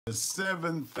the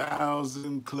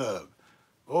 7,000 Club.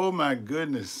 Oh my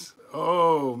goodness.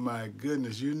 Oh my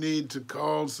goodness. You need to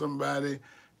call somebody,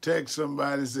 text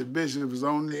somebody, say Bishop is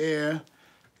on the air.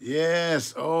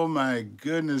 Yes. Oh my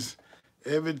goodness.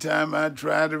 Every time I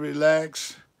try to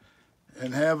relax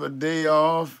and have a day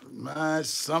off,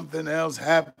 something else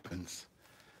happens.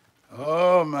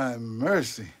 Oh my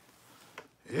mercy.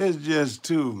 It's just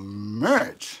too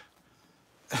much.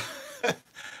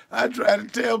 I try to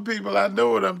tell people I know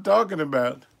what I'm talking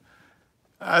about.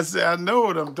 I say, I know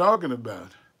what I'm talking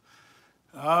about.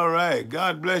 All right.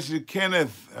 God bless you,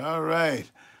 Kenneth. All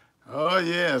right. Oh,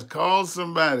 yes. Call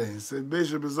somebody. Say,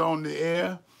 Bishop is on the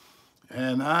air.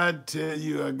 And I tell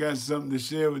you, I got something to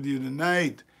share with you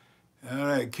tonight. All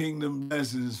right. Kingdom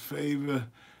blessings, favor.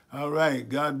 All right.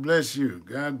 God bless you.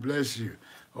 God bless you.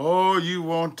 Oh, you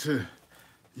want to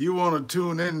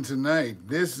tune in tonight.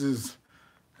 This is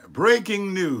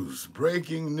breaking news.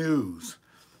 Breaking news.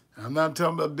 I'm not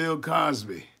talking about Bill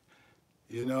Cosby.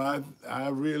 You know, I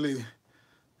really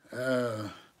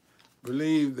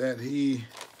believe that he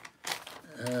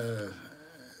has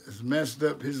messed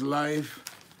up his life,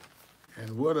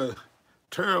 and what a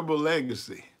terrible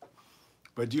legacy.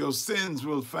 But your sins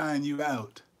will find you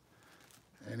out,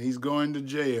 and he's going to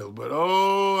jail. But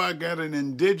oh, I got an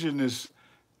indigenous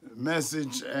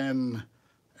message and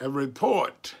a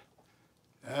report.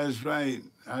 That's right.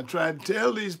 I tried to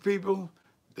tell these people,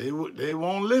 they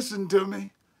won't listen to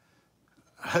me.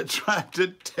 I tried to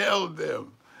tell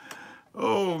them.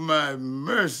 Oh, my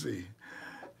mercy.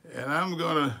 And I'm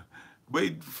going to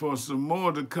wait for some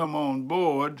more to come on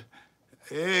board.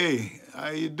 Hey, how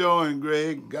you doing,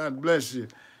 Greg? God bless you.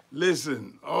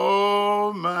 Listen,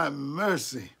 oh, my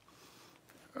mercy.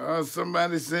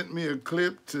 Somebody sent me a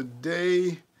clip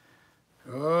today.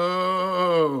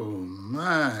 Oh,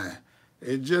 my.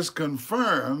 It just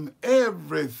confirmed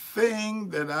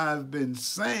everything that I've been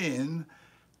saying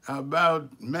about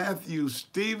Matthew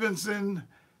Stevenson.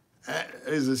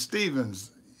 Is it Stevens?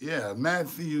 Yeah,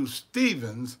 Matthew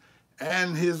Stevens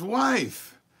and his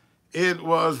wife. It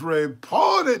was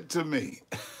reported to me.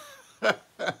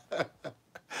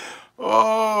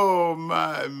 Oh,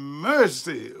 my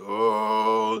mercy.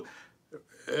 Oh,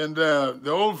 and the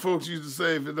old folks used to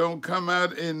say, if it don't come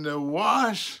out in the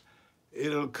wash,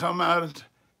 it'll come out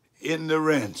in the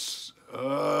rinse.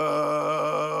 Oh,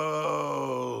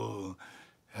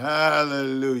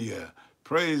 hallelujah.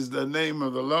 Praise the name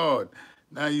of the Lord.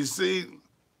 Now, you see,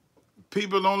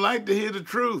 people don't like to hear the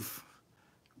truth,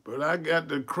 but I got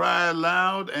to cry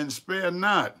loud and spare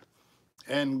not.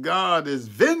 And God is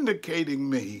vindicating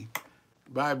me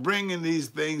by bringing these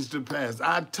things to pass.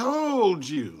 I told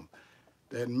you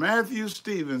that Matthew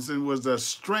Stevenson was a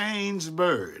strange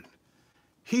bird.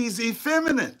 He's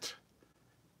effeminate.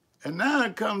 And now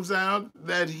it comes out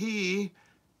that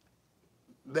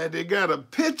they got a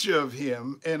picture of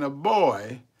him and a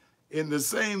boy in the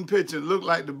same picture. It looked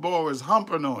like the boy was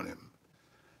humping on him.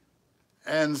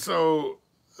 And so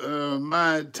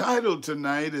my title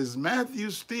tonight is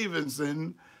Matthew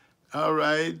Stevenson, all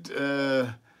right,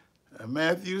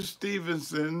 Matthew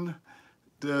Stevenson,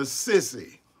 the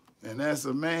Sissy. And that's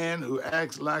a man who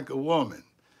acts like a woman,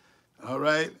 all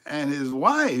right? And his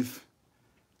wife,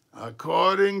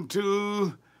 according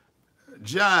to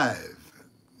Jive,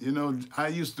 you know, I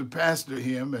used to pastor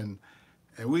him, and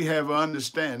we have an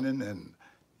understanding. And,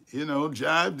 you know,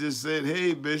 Jive just said,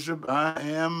 hey, Bishop, I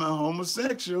am a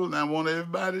homosexual, and I want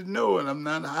everybody to know it. I'm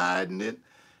not hiding it.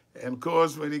 And, of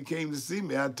course, when he came to see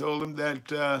me, I told him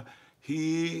that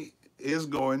he is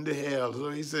going to hell. So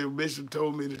he said, Bishop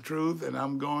told me the truth, and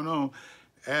I'm going on.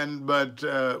 But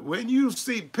when you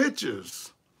see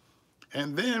pictures,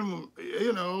 and then,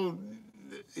 you know,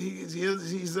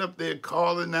 he's up there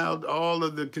calling out all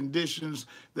of the conditions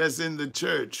that's in the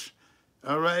church,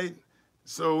 all right?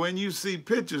 So when you see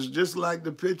pictures, just like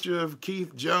the picture of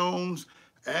Keith Jones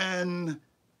and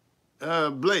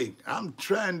Blake, I'm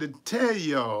trying to tell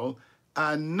y'all,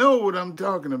 I know what I'm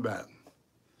talking about,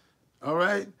 all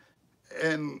right?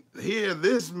 And here,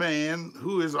 this man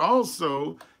who is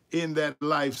also in that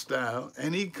lifestyle,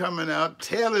 and he coming out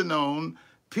telling on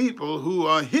people who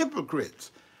are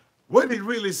hypocrites. What he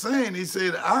really saying, he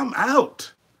said, I'm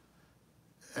out.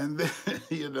 And then,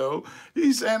 you know,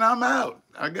 he's saying, I'm out.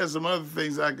 I got some other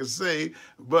things I could say,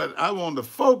 but I want to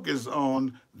focus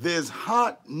on this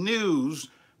hot news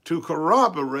to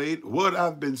corroborate what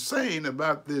I've been saying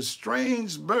about this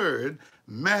strange bird,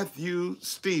 Matthew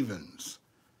Stevens.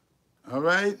 All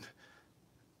right?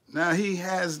 Now, he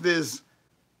has this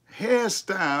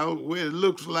hairstyle where it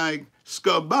looks like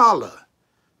Scabala.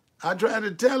 I try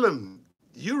to tell him,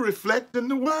 you're reflecting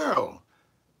the world.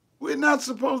 We're not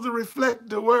supposed to reflect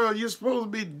the world. You're supposed to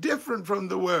be different from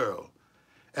the world.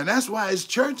 And that's why his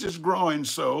church is growing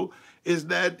so, is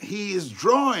that he is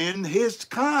drawing his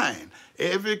kind.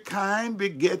 Every kind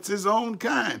begets his own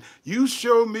kind. You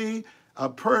show me a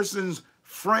person's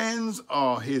friends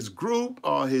or his group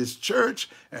or his church,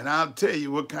 and I'll tell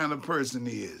you what kind of person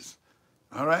he is.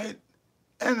 All right?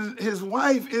 And his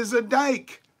wife is a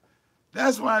dyke.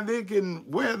 That's why they can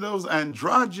wear those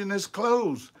androgynous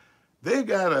clothes. They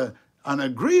got an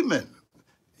agreement.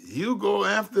 You go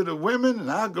after the women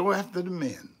and I'll go after the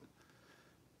men.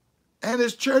 And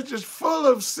his church is full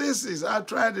of sissies. I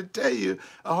tried to tell you,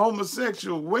 a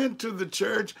homosexual went to the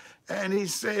church and he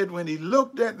said when he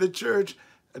looked at the church,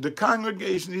 the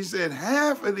congregation, he said,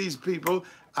 half of these people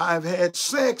I've had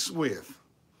sex with.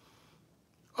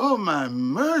 Oh, my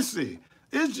mercy.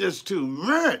 It's just too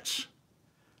much.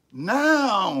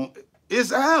 Now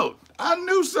it's out. I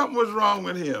knew something was wrong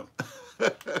with him.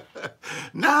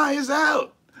 Now it's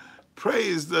out.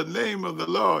 Praise the name of the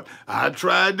Lord. I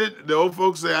tried it. The old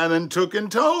folks say, I done took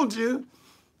and told you.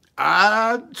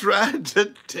 I tried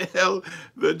to tell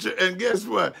the church. And guess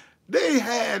what? They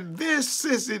had this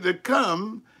sissy to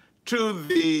come to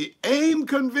the AIM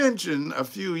convention a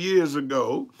few years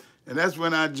ago. And that's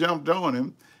when I jumped on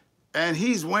him. And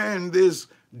he's wearing this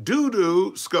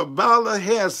doo-doo Scabala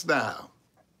hairstyle.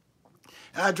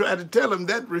 I tried to tell him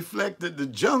that reflected the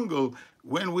jungle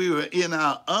when we were in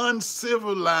our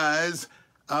uncivilized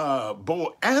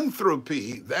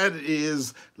boanthropy. That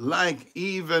is like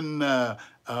even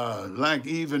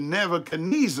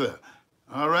Nebuchadnezzar,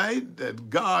 all right? That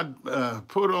God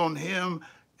put on him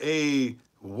a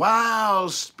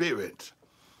wild spirit,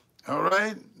 all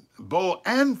right?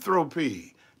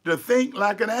 Boanthropy, to think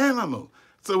like an animal.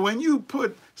 So when you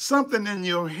put something in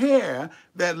your hair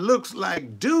that looks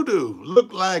like doo-doo,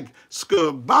 look like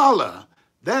Scabala,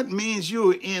 that means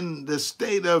you're in the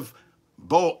state of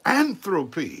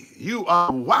boanthropy. You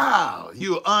are wild,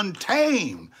 you're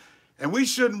untamed. And we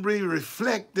shouldn't be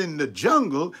reflecting the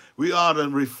jungle. We ought to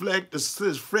reflect the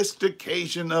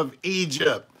sophistication of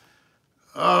Egypt.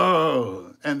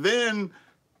 Oh, and then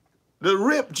the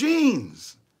ripped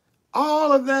jeans.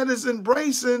 All of that is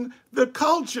embracing the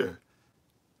culture.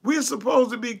 We're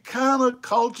supposed to be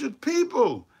countercultured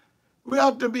people. We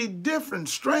ought to be different,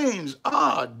 strange,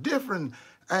 odd, different,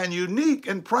 and unique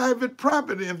and private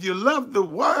property. If you love the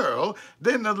world,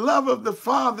 then the love of the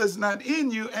Father is not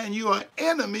in you, and you are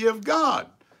enemy of God.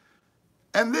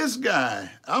 And this guy,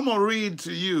 I'm going to read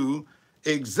to you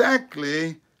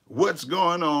exactly what's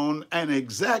going on and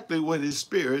exactly what his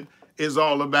spirit is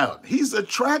all about. He's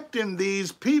attracting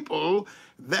these people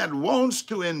that wants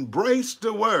to embrace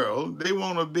the world. They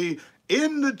want to be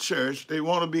in the church. They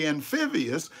want to be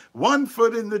amphibious, one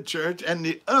foot in the church and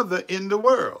the other in the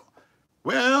world.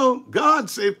 Well, God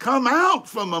said, come out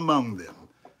from among them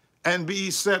and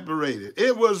be separated.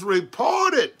 It was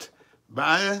reported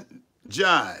by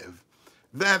Jive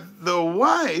that the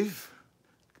wife,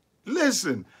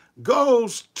 listen,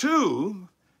 goes to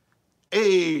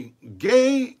a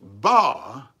gay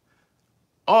bar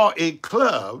or a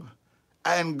club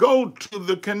and go to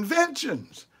the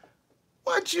conventions.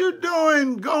 What you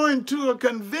doing going to a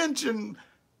convention?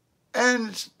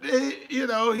 And, you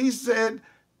know, he said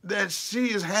that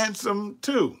she is handsome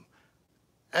too,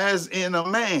 as in a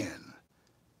man.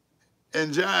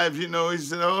 And Jive, you know, he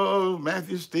said, oh,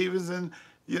 Matthew Stevenson,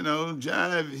 you know,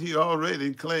 Jive, he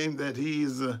already claimed that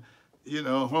he's, you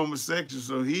know, homosexual,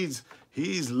 so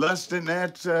he's lusting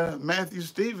at Matthew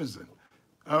Stevenson,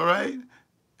 all right?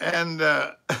 And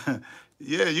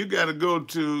yeah, you got to go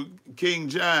to King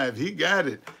Jive. He got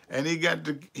it, and he got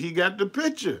the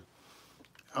picture,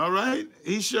 all right?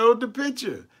 He showed the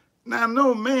picture. Now,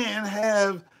 no man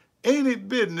have any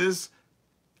business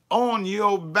on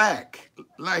your back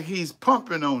like he's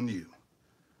pumping on you.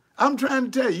 I'm trying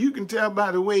to tell you, you can tell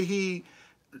by the way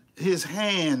his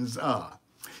hands are.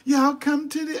 Y'all come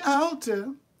to the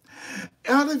altar.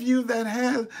 All of you that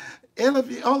have,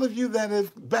 all of you that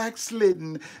have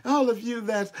backslidden, all of you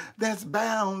that's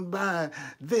bound by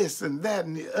this and that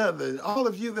and the other, all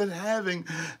of you that are having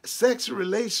sexual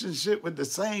relationship with the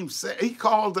same sex, he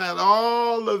calls out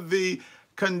all of the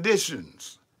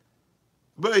conditions.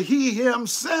 But he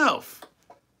himself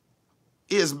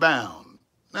is bound.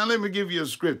 Now let me give you a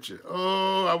scripture.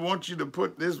 Oh, I want you to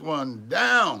put this one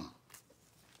down.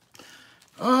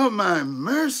 Oh, my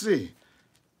mercy.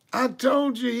 I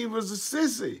told you he was a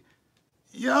sissy.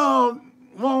 Y'all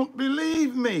won't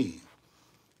believe me.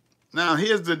 Now,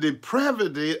 here's the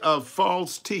depravity of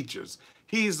false teachers.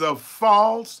 He's a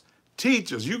false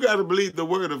teacher. You got to believe the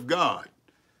word of God,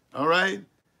 all right?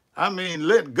 I mean,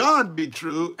 let God be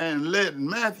true and let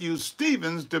Matthew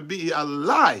Stevens to be a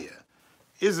liar.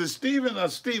 Is it Stephen or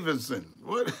Stevenson?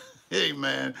 What? Hey,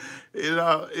 man,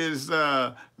 it's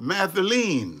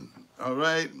Mathaline, all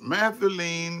right?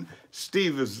 Mathaline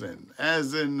Stevenson,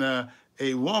 as in a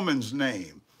woman's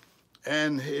name.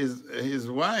 And his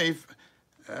wife,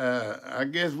 I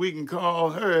guess we can call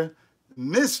her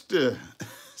Mr.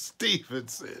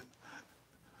 Stevenson.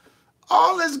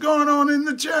 All that's going on in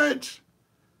the church.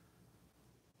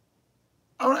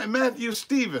 All right, Matthew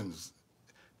Stevens.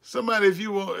 Somebody, if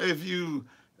you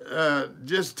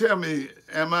just tell me,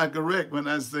 am I correct when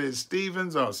I say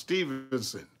Stevens or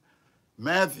Stevenson?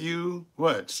 Matthew,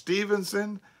 what,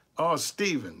 Stevenson or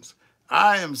Stevens?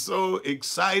 I am so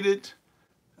excited.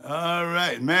 All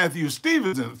right, Matthew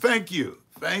Stevenson, thank you,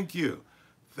 thank you,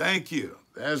 thank you.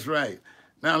 That's right.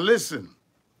 Now listen,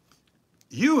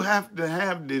 you have to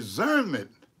have discernment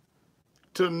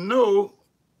to know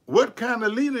what kind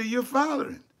of leader you're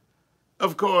following.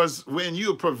 Of course, when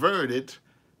you're perverted,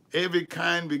 every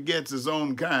kind begets its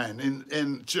own kind.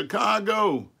 In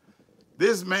Chicago,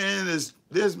 this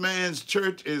man's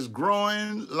church is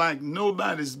growing like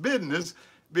nobody's business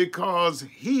because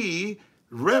he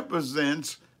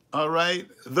represents, all right,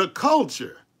 the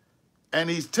culture. And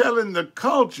he's telling the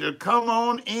culture, come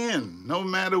on in, no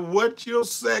matter what your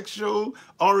sexual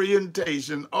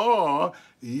orientation or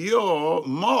your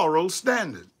moral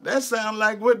standard. That sounds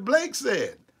like what Blake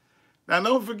said. Now,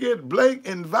 don't forget, Blake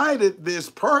invited this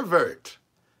pervert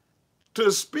to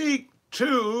speak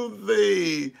to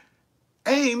the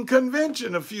AIM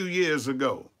convention a few years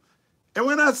ago. And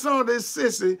when I saw this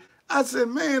sissy, I said,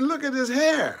 man, look at his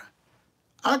hair.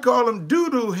 I call him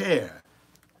doo-doo hair.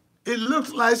 It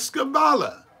looks like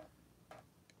Scabala.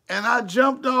 And I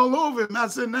jumped all over him. I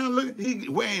said, now look, he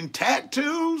wearing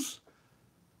tattoos?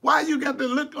 Why you got to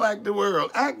look like the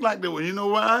world, act like the world? You know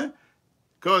why?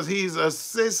 Because he's a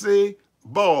sissy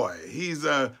boy. He's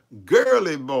a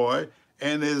girly boy,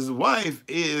 and his wife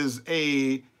is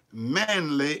a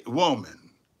manly woman,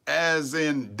 as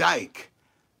in dyke,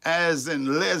 as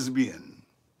in lesbian.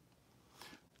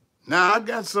 Now, I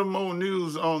got some more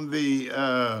news on the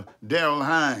Daryl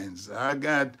Hines. I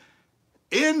got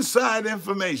inside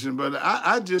information, but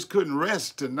I just couldn't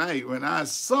rest tonight when I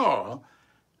saw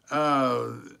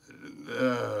Jive.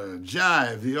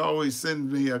 He always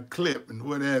sends me a clip and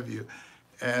what have you.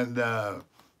 And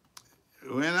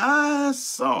when I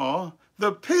saw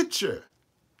the picture,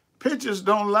 pictures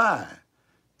don't lie.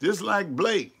 Just like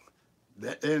Blake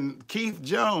and Keith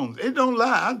Jones, it don't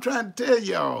lie. I'm trying to tell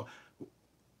y'all.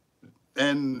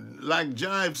 And like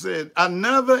Jive said,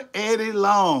 another Eddie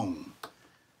Long.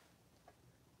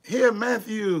 Here,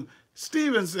 Matthew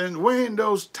Stevenson wearing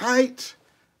those tight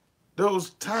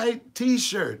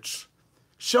T-shirts,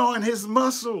 showing his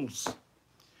muscles.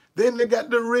 Then they got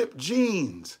the ripped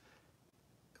jeans.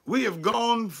 We have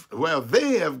gone, well,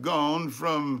 they have gone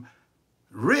from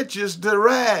riches to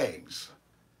rags,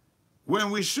 when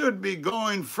we should be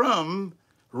going from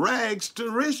rags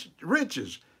to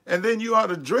riches. And then you ought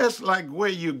to dress like where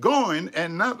you're going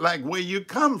and not like where you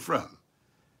come from.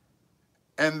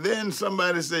 And then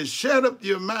somebody says, shut up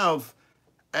your mouth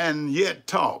and yet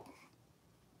talk.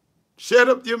 Shut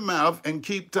up your mouth and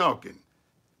keep talking.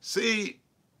 See,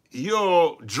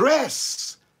 your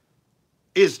dress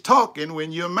is talking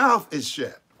when your mouth is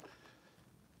shut.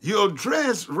 Your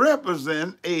dress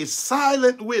represents a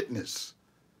silent witness.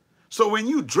 So when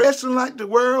you dressing like the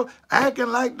world, acting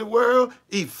like the world,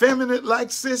 effeminate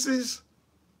like sissies,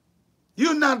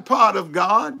 you're not part of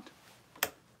God.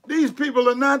 These people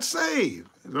are not saved.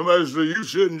 Somebody said, you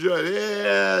shouldn't judge.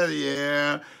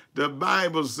 Yeah. The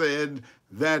Bible said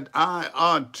that I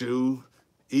ought to,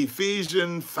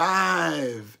 Ephesians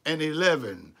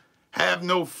 5:11, have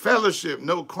no fellowship,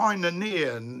 no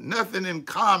koinonia, nothing in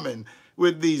common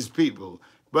with these people,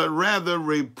 but rather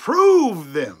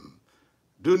reprove them.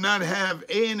 Do not have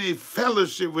any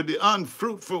fellowship with the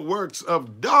unfruitful works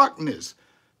of darkness,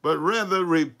 but rather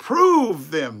reprove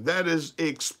them, that is,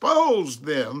 expose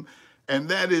them, and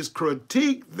that is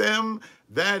critique them,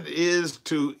 that is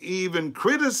to even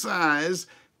criticize.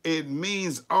 It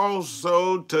means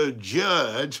also to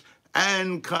judge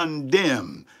and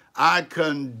condemn. I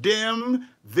condemn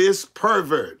this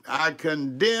pervert. I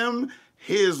condemn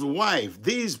his wife.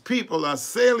 These people are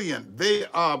salient. They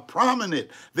are prominent.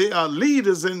 They are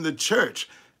leaders in the church.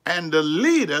 And the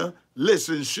leader,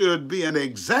 listen, should be an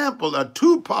example, a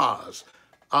tupas,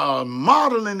 a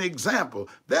modeling example.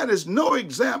 That is no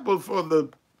example for the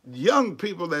young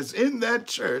people that's in that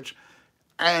church.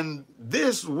 And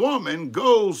this woman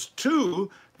goes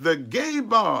to the gay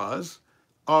bars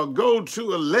or go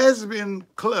to a lesbian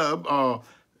club or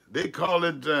they call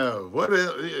it, what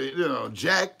is,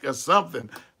 jack or something.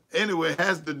 Anyway, it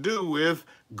has to do with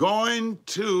going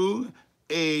to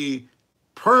a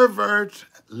pervert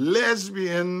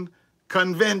lesbian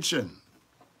convention.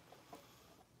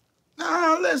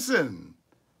 Now, listen,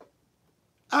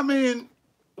 I mean,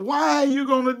 why are you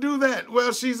going to do that?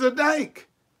 Well, she's a dyke.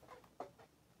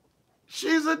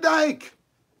 She's a dyke.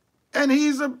 And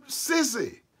he's a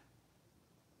sissy.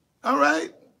 All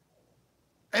right?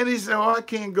 And he said, oh, I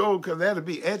can't go because that'll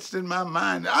be etched in my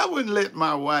mind. I wouldn't let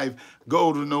my wife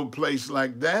go to no place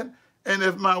like that. And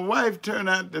if my wife turned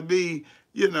out to be,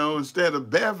 instead of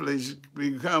Beverly, she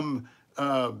become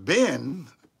Benley,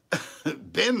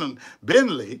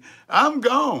 I'm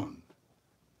gone.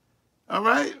 All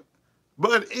right?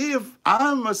 But if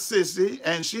I'm a sissy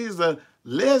and she's a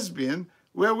lesbian,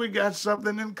 well, we got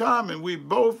something in common. We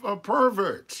both are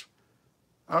perverts.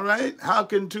 All right? How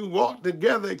can two walk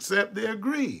together except they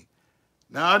agree?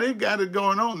 Now they got it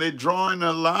going on. They're drawing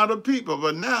a lot of people,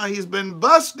 but now he's been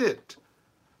busted.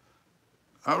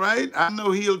 All right? I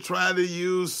know he'll try to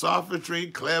use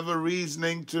sophistry, clever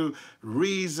reasoning to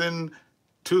reason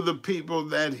to the people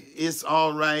that it's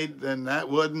all right and that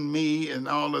wasn't me and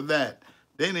all of that.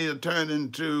 Then he'll turn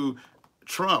into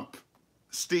Trump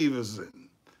Stevenson,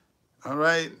 all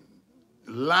right?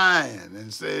 Lying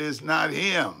and say it's not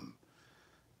him.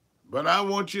 But I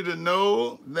want you to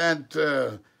know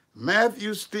that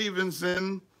Matthew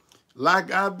Stevenson,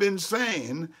 like I've been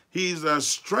saying, he's a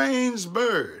strange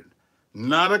bird,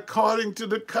 not according to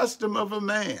the custom of a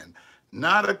man,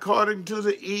 not according to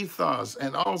the ethos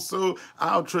and also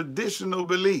our traditional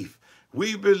belief.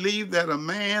 We believe that a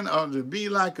man ought to be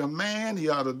like a man, he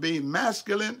ought to be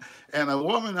masculine, and a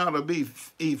woman ought to be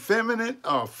effeminate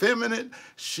or feminine.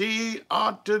 She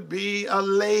ought to be a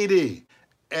lady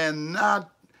and not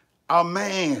a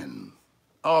man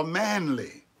or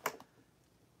manly.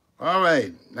 All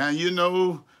right,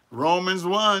 now Romans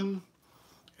 1,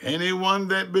 anyone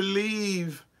that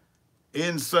believe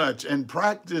in such and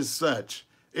practice such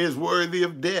is worthy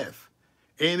of death.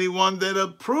 Anyone that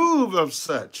approve of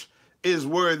such is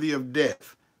worthy of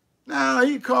death. Now,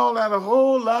 he called out a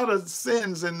whole lot of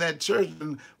sins in that church,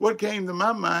 and what came to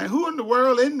my mind, who in the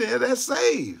world in there that's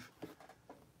saved?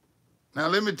 Now,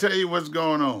 let me tell you what's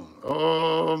going on.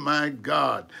 Oh, my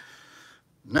God.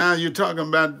 Now, you're talking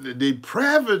about the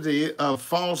depravity of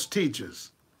false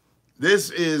teachers. This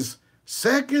is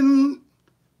 2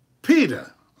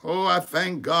 Peter. Oh, I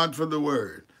thank God for the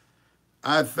word.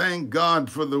 I thank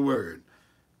God for the word.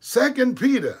 2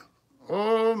 Peter.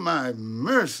 Oh, my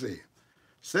mercy.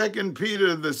 2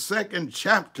 Peter, the 2nd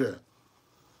chapter.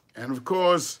 And, of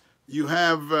course, you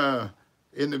have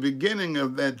in the beginning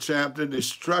of that chapter,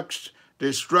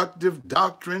 destructive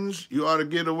doctrines you ought to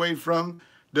get away from.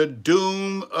 The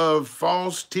doom of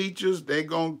false teachers, they're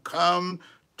going to come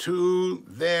to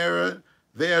their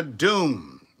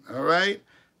doom, all right?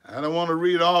 I don't want to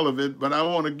read all of it, but I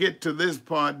want to get to this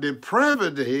part,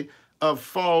 depravity of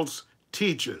false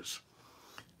teachers.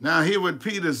 Now, hear what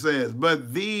Peter says,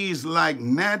 but these like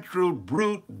natural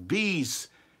brute beasts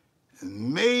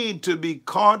made to be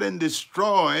caught and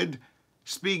destroyed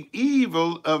speak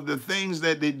evil of the things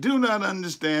that they do not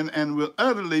understand and will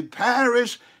utterly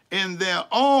perish in their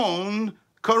own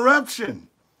corruption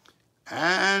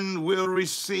and will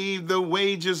receive the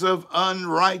wages of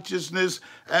unrighteousness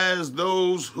as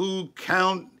those who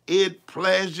count it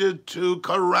pleasure to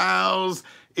carouse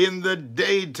in the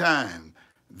daytime.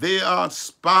 They are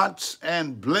spots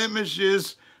and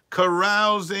blemishes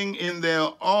carousing in their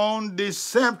own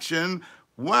deception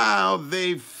while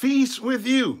they feast with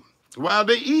you, while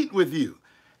they eat with you.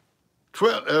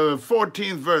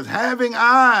 14th verse, having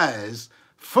eyes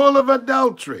full of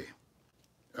adultery,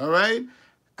 all right,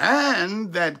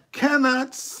 and that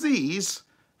cannot cease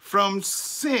from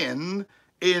sin,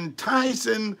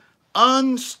 enticing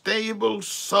unstable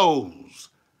souls.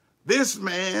 This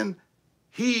man,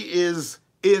 he is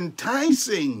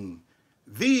enticing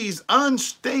these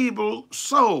unstable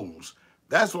souls.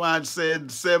 That's why I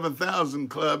said 7,000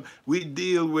 Club, we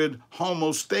deal with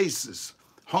homostasis.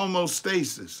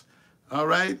 Homostasis, all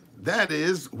right? That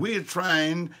is, we're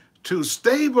trying to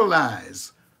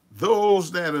stabilize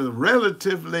those that are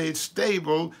relatively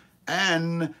stable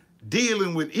and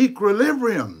dealing with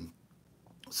equilibrium.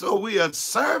 So we are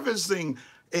servicing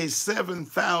a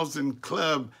 7,000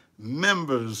 Club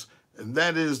members, and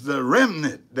that is the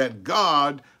remnant that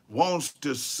God wants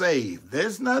to save.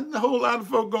 There's not a whole lot of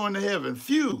folk going to heaven.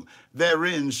 Few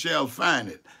therein shall find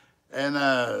it. And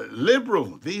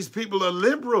liberal, these people are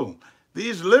liberal.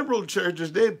 These liberal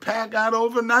churches, they pack out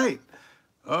overnight.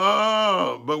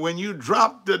 Oh, but when you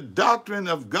drop the doctrine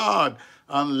of God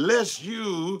unless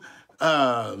you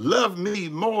love me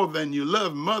more than you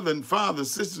love mother and father,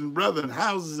 sisters and brother, and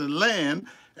houses and land.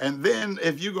 And then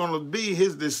if you're going to be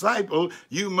his disciple,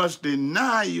 you must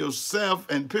deny yourself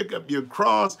and pick up your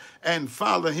cross and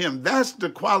follow him. That's the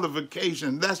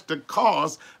qualification. That's the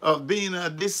cost of being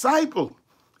a disciple.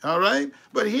 All right?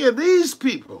 But here, these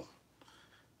people,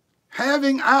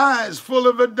 having eyes full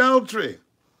of adultery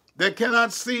that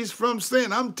cannot cease from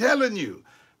sin. I'm telling you,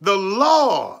 the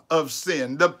law of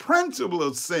sin, the principle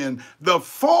of sin, the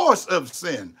force of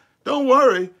sin. Don't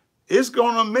worry, it's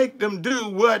going to make them do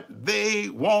what they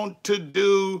want to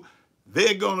do.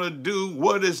 They're going to do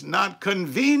what is not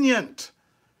convenient.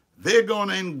 They're going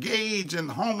to engage in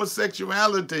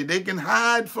homosexuality. They can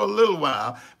hide for a little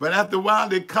while, but after a while,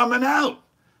 they're coming out.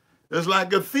 It's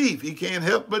like a thief. He can't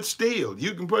help but steal.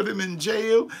 You can put him in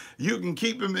jail. You can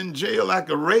keep him in jail like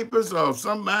a rapist or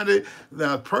somebody,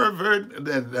 a pervert,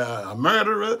 a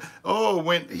murderer. Oh,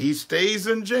 when he stays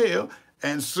in jail,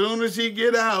 and soon as he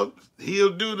get out,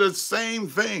 he'll do the same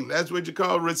thing. That's what you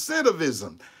call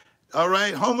recidivism. All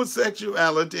right?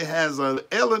 Homosexuality has an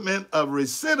element of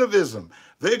recidivism.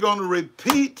 They're going to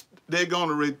repeat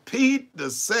the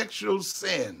sexual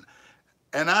sin.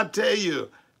 And I tell you,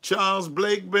 Charles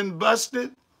Blake been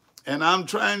busted, and I'm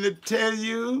trying to tell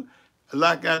you,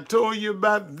 like I told you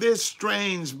about this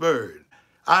strange bird.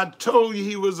 I told you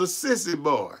he was a sissy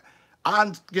boy.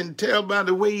 I can tell by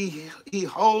the way he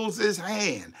holds his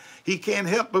hand. He can't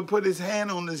help but put his hand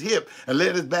on his hip and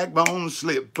let his backbone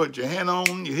slip. Put your hand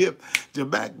on your hip, your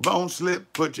backbone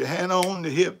slip. Put your hand on the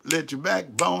hip, let your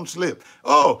backbone slip.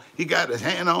 Oh, he got his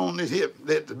hand on his hip,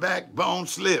 let the backbone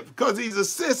slip, because he's a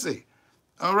sissy,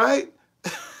 all right?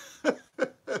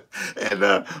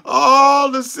 And all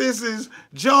the sissies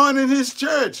joining his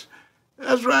church.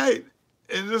 That's right.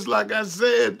 And just like I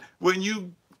said, when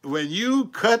you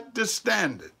cut the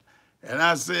standard, and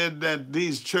I said that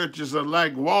these churches are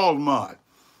like Walmart.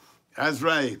 That's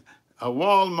right. A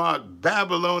Walmart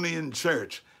Babylonian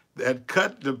church that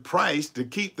cut the price to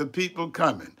keep the people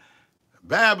coming.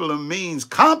 Babylon means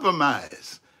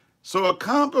compromise. So a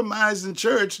compromising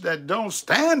church that don't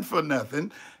stand for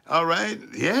nothing, all right,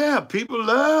 yeah, people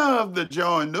love to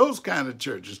join those kind of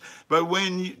churches. But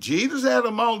when Jesus had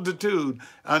a multitude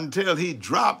until he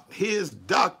dropped his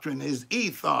doctrine, his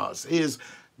ethos, his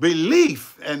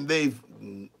belief, and they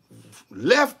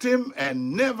left him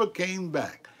and never came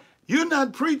back. You're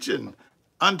not preaching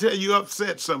until you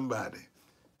upset somebody.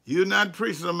 You're not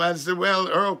preaching. Somebody said, well,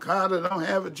 Earl Carter don't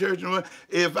have a church.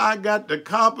 If I got to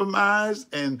compromise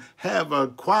and have a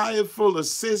choir full of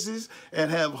sissies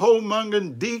and have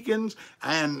homongering deacons,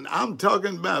 and I'm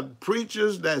talking about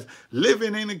preachers that's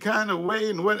living any kind of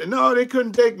way, and what? No, they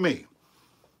couldn't take me.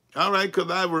 All right, because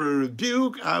I will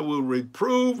rebuke, I will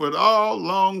reprove with all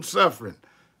long suffering.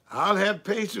 I'll have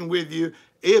patience with you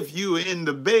if you in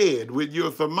the bed with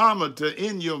your thermometer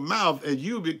in your mouth and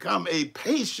you become a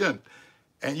patient.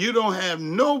 And you don't have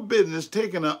no business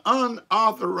taking an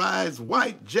unauthorized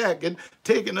white jacket,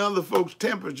 taking other folks'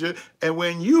 temperature, and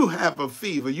when you have a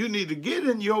fever, you need to get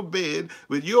in your bed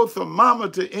with your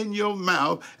thermometer in your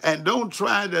mouth and don't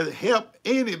try to help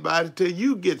anybody till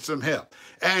you get some help.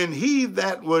 And he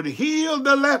that would heal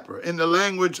the leper, in the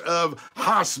language of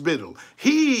hospital,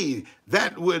 he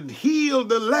that would heal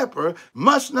the leper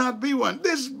must not be one.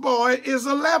 This boy is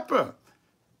a leper.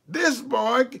 This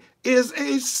boy is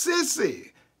a sissy.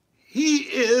 He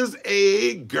is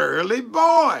a girly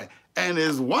boy, and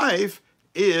his wife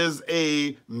is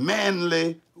a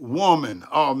manly woman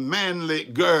or manly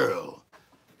girl.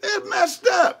 They're messed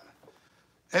up.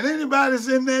 And anybody's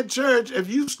in that church, if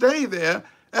you stay there,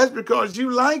 that's because you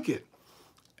like it.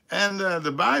 And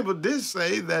the Bible did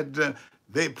say that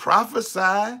they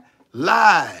prophesy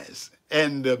lies,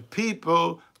 and the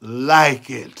people like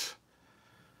it.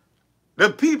 The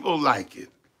people like it.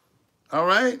 All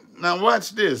right? Now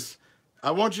watch this. I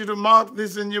want you to mark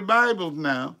this in your Bibles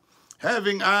now.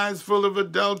 Having eyes full of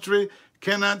adultery,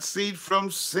 cannot cease from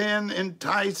sin,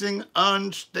 enticing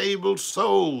unstable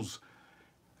souls.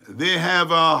 They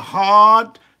have a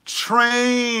heart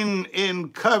trained in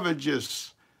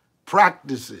covetous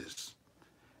practices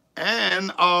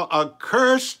and are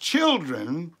accursed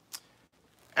children,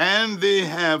 and they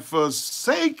have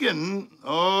forsaken,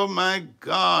 oh my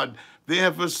God, they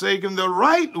have forsaken the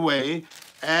right way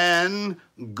and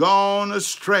gone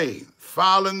astray,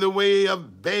 following the way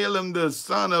of Balaam the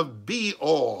son of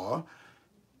Beor,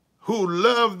 who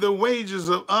loved the wages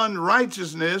of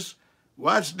unrighteousness.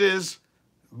 Watch this.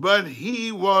 But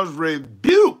he was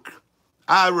rebuked.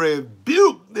 I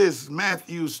rebuke this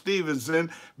Matthew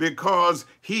Stevenson because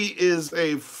he is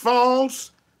a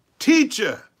false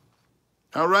teacher.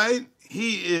 All right?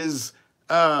 he is,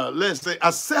 let's say,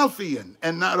 a Selfian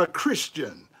and not a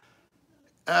Christian.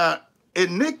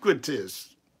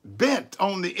 Iniquitous, bent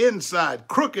on the inside,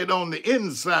 crooked on the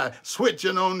inside,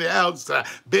 switching on the outside,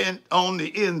 bent on the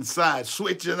inside,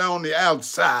 switching on the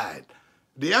outside.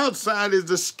 The outside is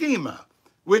the schema,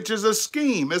 which is a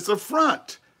scheme. It's a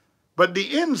front. But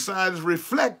the inside is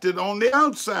reflected on the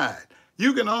outside.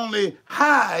 You can only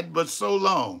hide but so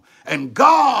long. And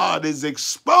God is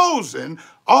exposing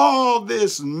all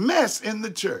this mess in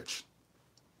the church.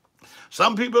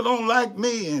 Some people don't like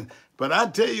me, but I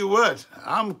tell you what,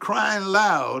 I'm crying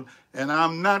loud, and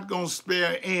I'm not going to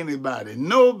spare anybody.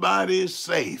 Nobody is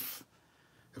safe.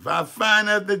 If I find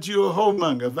out that you're a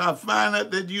homemonger, if I find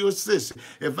out that you're a sissy,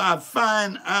 if I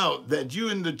find out that you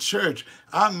in the church,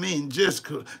 I mean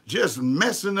just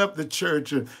messing up the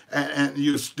church and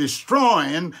you're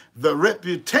destroying the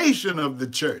reputation of the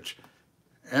church.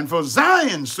 And for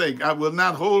Zion's sake, I will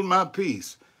not hold my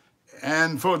peace.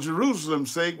 And for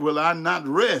Jerusalem's sake will I not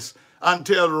rest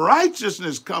until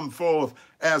righteousness come forth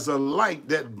as a light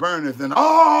that burneth, and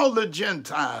all the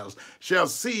Gentiles shall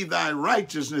see thy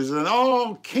righteousness, and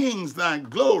all kings thy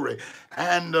glory,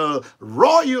 and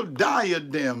royal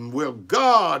diadem will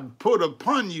God put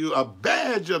upon you, a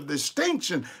badge of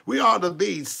distinction. We ought to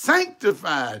be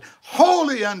sanctified,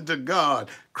 holy unto God,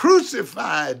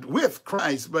 crucified with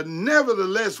Christ, but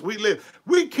nevertheless we live.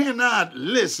 We cannot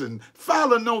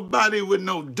follow nobody with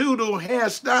no doodle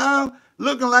hairstyle,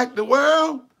 looking like the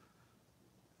world.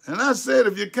 And I said,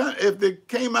 if they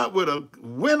came out with a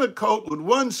winter coat with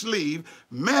one sleeve,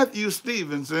 Matthew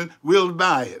Stevenson will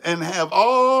buy it and have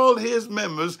all his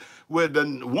members with a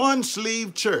one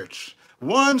sleeve church,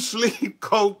 one sleeve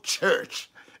coat church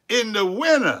in the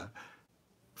winter,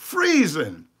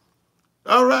 freezing.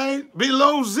 All right,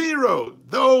 below zero.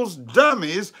 Those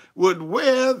dummies would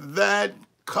wear that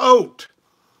coat.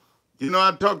 You know,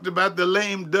 I talked about the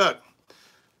lame duck.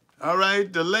 All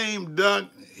right, the lame duck,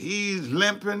 he's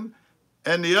limping,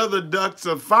 and the other ducks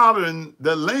are following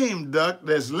the lame duck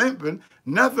that's limping.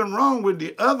 Nothing wrong with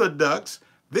the other ducks.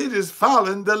 They just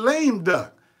following the lame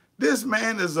duck. This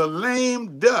man is a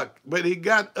lame duck, but he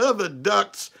got other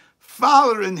ducks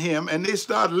following him, and they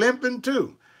start limping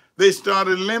too. They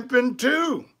started limping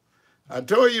too. I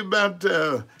told you about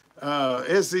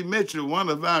S.C. Mitchell, one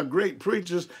of our great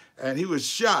preachers, and he was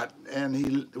shot, and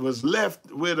he was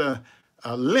left with a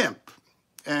limp,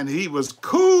 and he was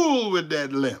cool with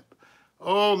that limp.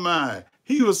 Oh my,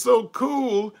 he was so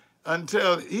cool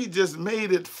until he just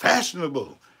made it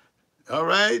fashionable. All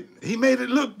right, he made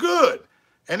it look good.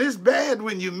 And it's bad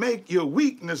when you make your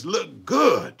weakness look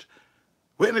good,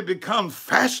 when it becomes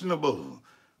fashionable.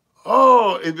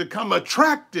 Oh, it becomes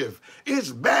attractive.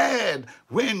 It's bad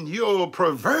when your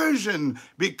perversion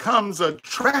becomes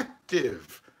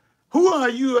attractive. Who are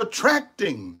you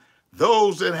attracting?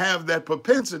 Those that have that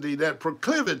propensity, that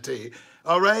proclivity,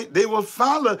 all right, they will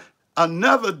follow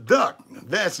another duck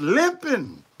that's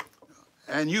limping,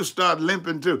 and you start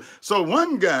limping too. So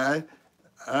one guy,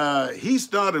 he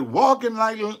started walking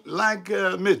like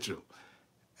Mitchell,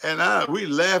 and we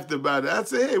laughed about it. I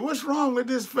said, hey, what's wrong with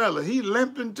this fella? He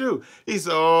limping too. He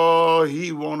said, oh,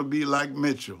 he want to be like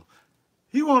Mitchell.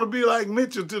 He want to be like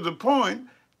Mitchell to the point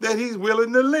that he's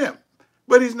willing to limp,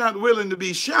 but he's not willing to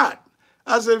be shot.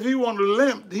 I said, if he wanted to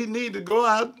limp, he need to go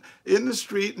out in the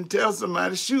street and tell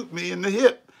somebody, shoot me in the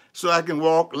hip so I can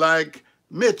walk like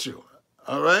Mitchell.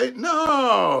 All right?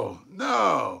 No.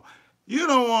 You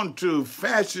don't want to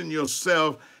fashion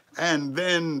yourself and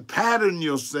then pattern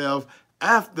yourself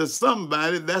after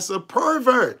somebody that's a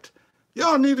pervert.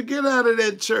 Y'all need to get out of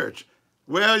that church.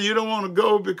 Well, you don't want to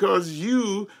go because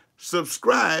you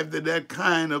subscribe to that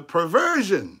kind of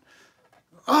perversion.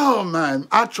 Oh, man,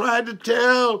 I tried to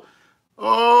tell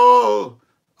all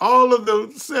of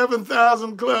the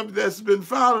 7,000 clubs that's been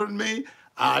following me,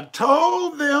 I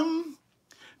told them.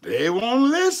 They won't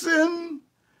listen.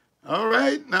 All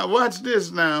right, now watch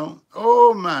this now.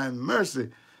 Oh, my mercy.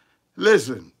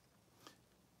 Listen,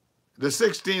 the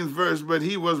 16th verse, but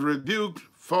he was rebuked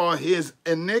for his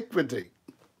iniquity,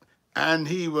 and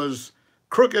he was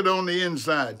crooked on the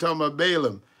inside, talking about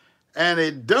Balaam, and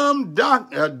a dumb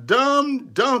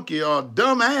donkey or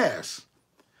dumb ass,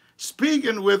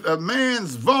 speaking with a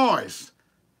man's voice,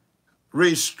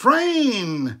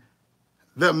 restrain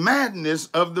the madness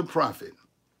of the prophet.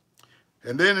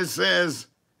 And then it says,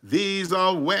 these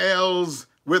are wells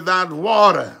without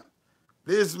water.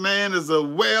 This man is a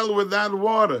well without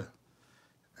water.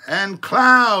 And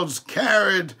clouds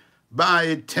carried by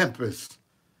a tempest,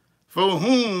 for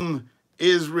whom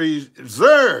is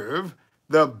reserved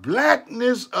the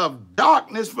blackness of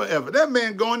darkness forever. That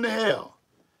man going to hell.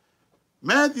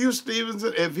 Matthew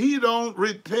Stevenson, if he don't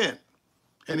repent,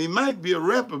 and he might be a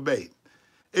reprobate,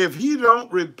 if he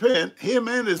don't repent, him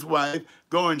and his wife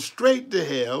going straight to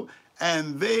hell,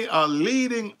 and they are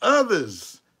leading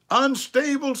others,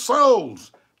 unstable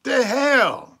souls, to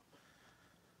hell.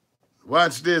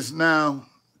 Watch this now.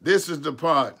 This is the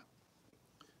part.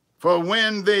 For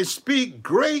when they speak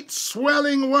great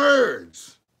swelling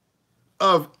words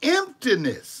of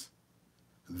emptiness,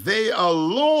 they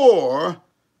allure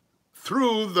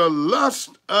through the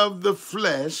lust of the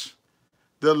flesh.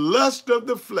 The lust of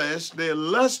the flesh, they're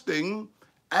lusting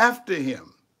after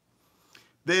him.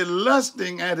 They're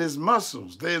lusting at his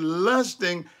muscles. They're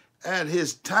lusting at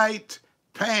his tight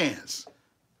pants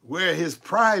where his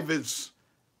privates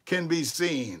can be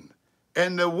seen.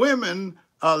 And the women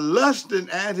are lusting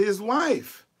at his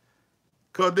wife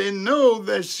because they know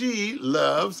that she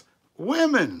loves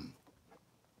women.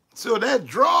 So that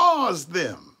draws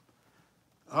them.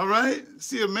 All right?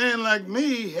 See, a man like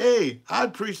me, hey, I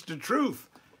preach the truth.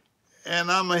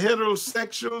 And I'm a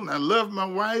heterosexual, and I love my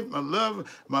wife.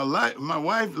 My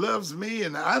wife loves me,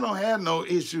 and I don't have no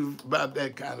issue about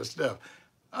that kind of stuff.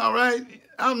 All right?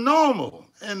 I'm normal,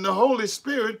 and the Holy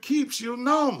Spirit keeps you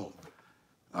normal.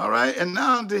 All right? And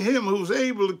now to him who's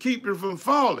able to keep you from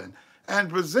falling and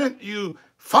present you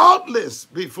faultless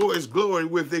before his glory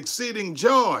with exceeding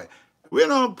joy. We're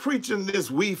not preaching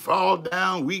this, we fall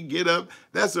down, we get up.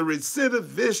 That's a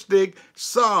recidivistic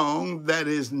song that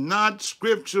is not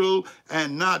scriptural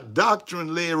and not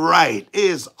doctrinally right.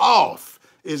 It's off.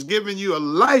 It's giving you a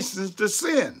license to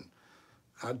sin.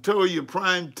 I told you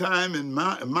Prime Time and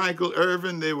Michael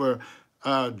Irvin, they were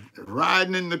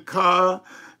riding in the car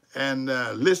and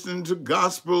listening to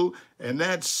gospel, and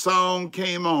that song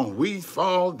came on. We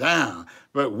fall down,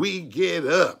 but we get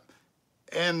up.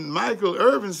 And Michael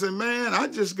Irvin said, man, I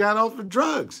just got off of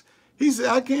drugs. He said,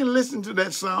 I can't listen to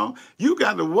that song. You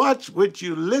got to watch what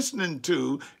you're listening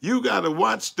to. You got to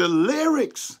watch the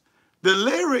lyrics. The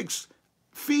lyrics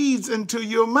feeds into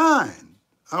your mind,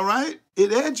 all right?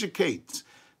 It educates.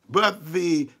 But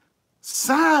the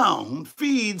sound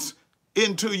feeds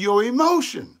into your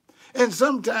emotion. And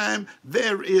sometimes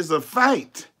there is a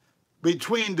fight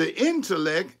between the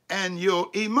intellect and your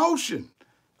emotion.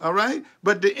 All right?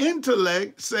 But the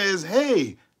intellect says,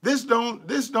 hey, this don't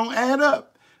add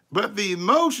up. But the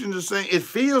emotions are saying, it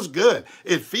feels good.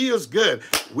 It feels good.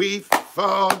 We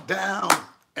fall down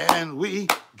and we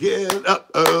get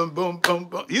up. Boom, boom,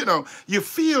 boom. You know, you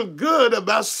feel good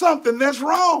about something that's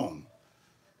wrong.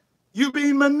 You're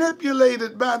being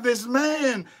manipulated by this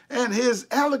man and his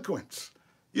eloquence.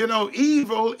 You know,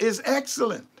 evil is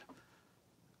excellent.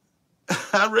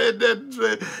 I read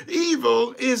that.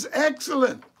 Evil is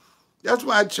excellent. That's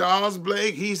why Charles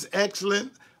Blake, he's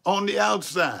excellent on the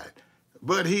outside,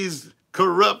 but he's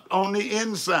corrupt on the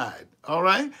inside, all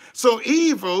right? So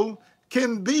evil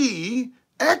can be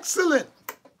excellent.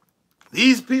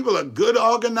 These people are good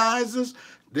organizers,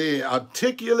 they're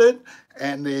articulate,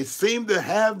 and they seem to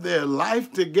have their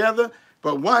life together,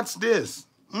 but watch this.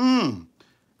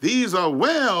 These are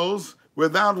wells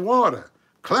without water,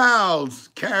 clouds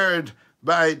carried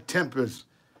by tempest,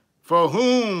 for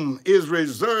whom is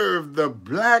reserved the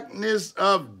blackness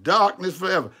of darkness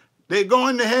forever. They're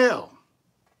going to hell.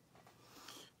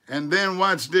 And then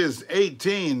watch this,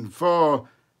 18. For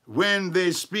when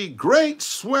they speak great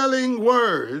swelling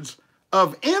words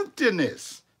of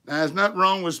emptiness. Now, there's nothing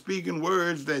wrong with speaking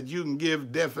words that you can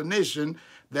give definition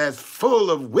that's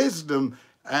full of wisdom.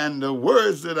 And the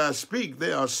words that I speak,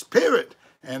 they are spirit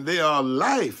and they are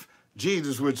life,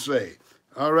 Jesus would say.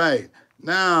 All right.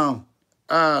 Now,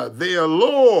 they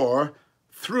allure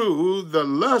through the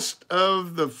lust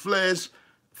of the flesh,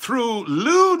 through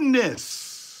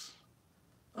lewdness.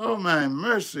 Oh, my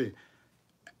mercy.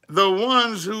 The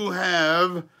ones who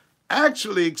have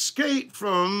actually escaped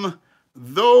from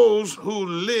those who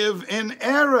live in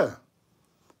error.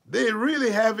 They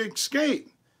really have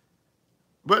escaped.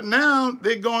 But now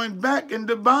they're going back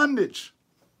into bondage.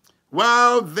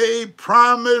 While they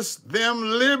promise them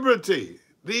liberty,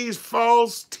 these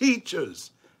false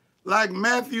teachers like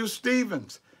Matthew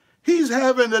Stevens, he's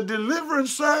having a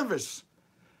deliverance service,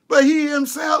 but he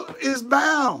himself is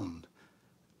bound.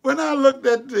 When I looked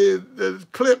at the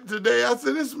clip today, I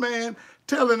said, this man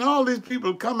telling all these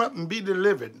people, come up and be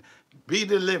delivered, be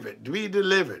delivered, be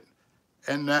delivered.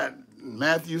 And that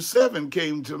Matthew 7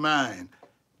 came to mind.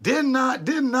 Did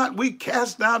not we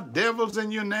cast out devils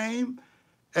in your name?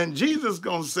 And Jesus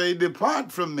gonna say,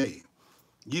 depart from me,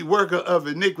 ye worker of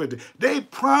iniquity. They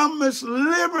promise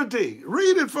liberty.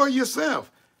 Read it for yourself.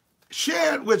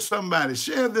 Share it with somebody.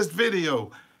 Share this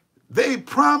video. They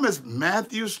promise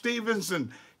Matthew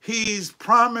Stevenson. He's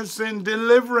promising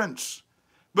deliverance,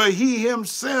 but he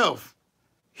himself,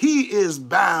 he is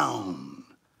bound.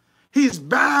 He's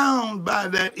bound by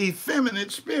that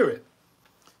effeminate spirit.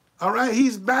 All right,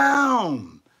 he's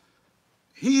bound.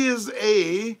 He is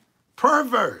a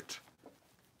pervert.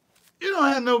 You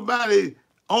don't have nobody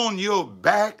on your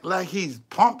back like he's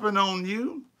pumping on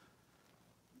you.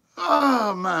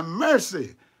 Oh, my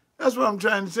mercy. That's what I'm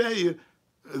trying to tell you.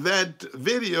 That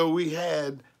video we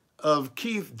had of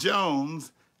Keith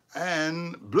Jones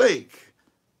and Blake.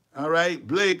 All right,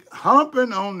 Blake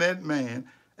humping on that man,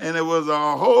 and there was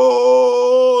a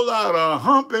whole lot of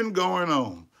humping going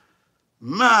on.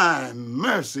 My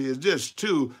mercy, is just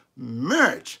too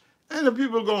much. And the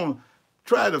people going to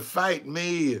try to fight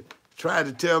me, try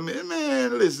to tell me,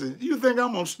 man, listen, you think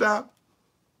I'm going to stop?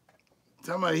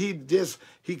 Somebody,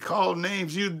 he called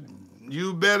names.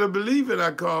 You better believe it,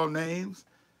 I called names.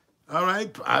 All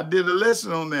right, I did a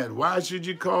lesson on that. Why should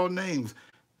you call names?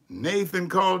 Nathan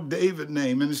called David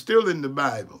name, and it's still in the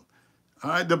Bible.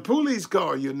 All right, the police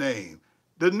call your name.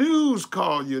 The news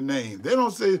call your name. They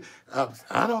don't say,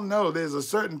 I don't know, there's a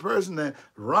certain person that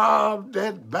robbed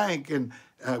that bank, and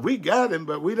we got him,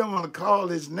 but we don't want to call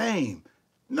his name.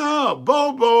 No,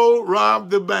 Bobo robbed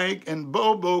the bank, and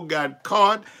Bobo got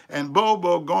caught, and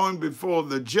Bobo going before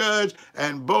the judge,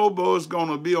 and Bobo's going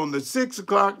to be on the 6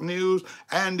 o'clock news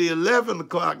and the 11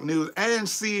 o'clock news and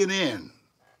CNN.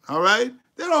 All right?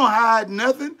 They don't hide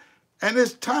nothing. And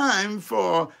it's time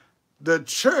for the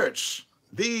church,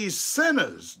 these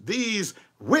sinners, these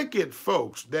wicked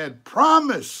folks that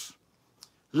promise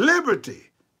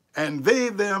liberty, and they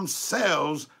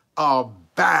themselves are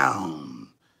bound.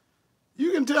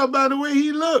 You can tell by the way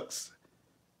he looks.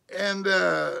 And,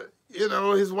 you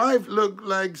know, his wife looked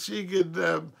like she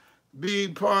could be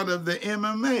part of the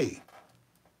MMA.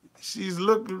 She's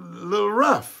looked a little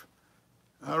rough,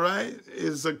 all right?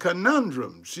 It's a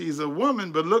conundrum. She's a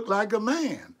woman but looked like a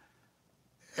man.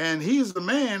 And he's a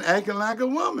man acting like a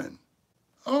woman.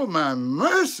 Oh, my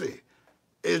mercy.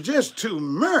 It's just too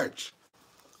much.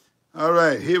 All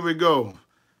right, here we go.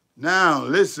 Now,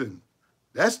 listen.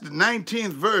 That's the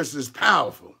 19th verse is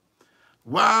powerful.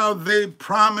 While they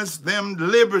promised them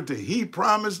liberty, he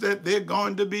promised that they're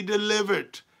going to be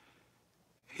delivered.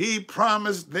 He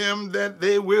promised them that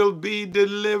they will be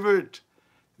delivered.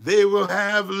 They will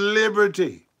have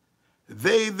liberty.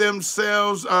 They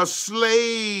themselves are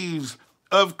slaves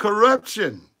of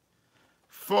corruption.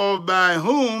 For by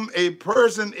whom a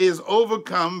person is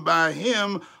overcome, by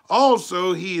him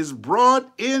also he is brought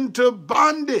into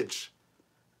bondage.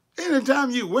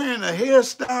 Anytime you're wearing a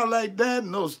hairstyle like that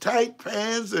and those tight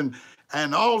pants and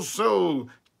also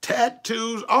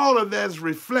tattoos, all of that's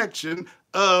reflection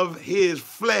of his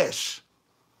flesh,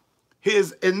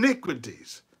 his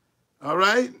iniquities, all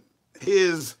right?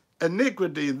 His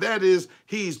iniquity, that is,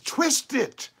 he's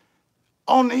twisted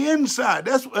on the inside.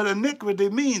 That's what iniquity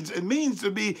means. It means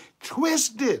to be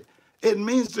twisted. It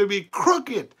means to be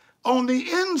crooked on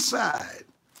the inside.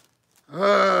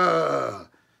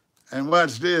 And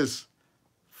watch this.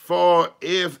 For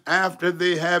if after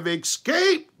they have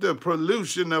escaped the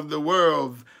pollution of the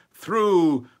world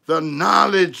through the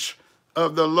knowledge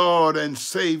of the Lord and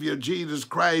Savior Jesus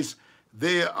Christ,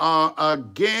 they are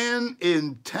again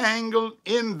entangled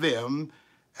in them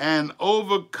and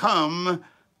overcome,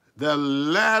 the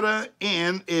latter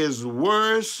end is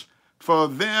worse for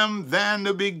them than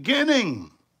the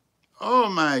beginning. Oh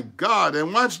my God.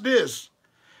 And watch this.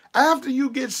 After you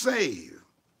get saved,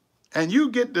 and you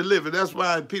get delivered. That's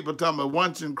why people talk about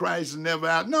once in Christ and never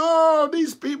out. No,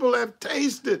 these people have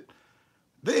tasted.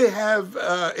 They have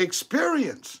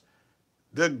experienced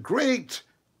the great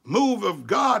move of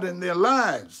God in their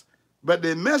lives. But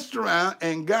they messed around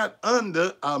and got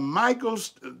under a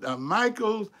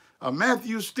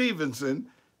Matthew Stevenson,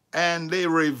 and they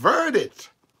reverted.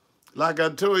 Like I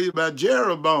told you about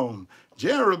Jeroboam.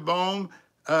 Jeroboam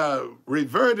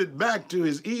reverted back to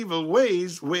his evil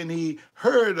ways when he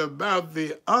heard about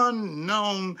the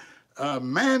unknown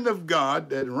man of God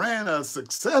that ran a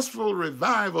successful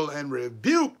revival and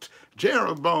rebuked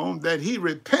Jeroboam, that he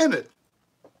repented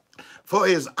for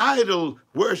his idol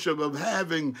worship of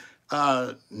having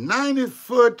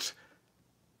 90-foot,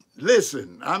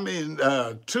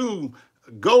 two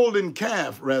golden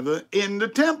calf, rather, in the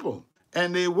temple.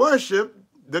 And they worshiped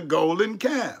the golden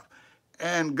calf.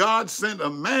 And God sent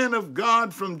a man of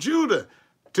God from Judah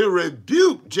to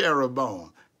rebuke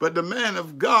Jeroboam. But the man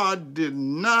of God did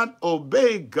not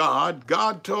obey God.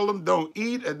 God told him, don't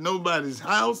eat at nobody's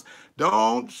house.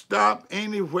 Don't stop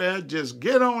anywhere. Just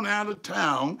get on out of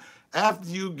town after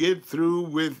you get through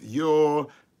with your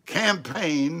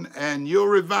campaign and your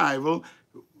revival.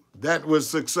 that was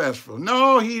successful.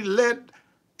 No, he let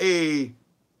a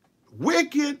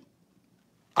wicked,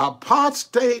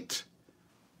 apostate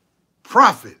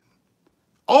prophet,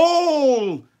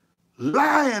 old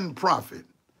lying prophet,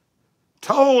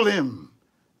 told him,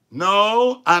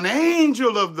 no, an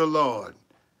angel of the Lord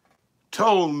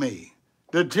told me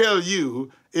to tell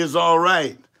you it's all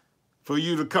right for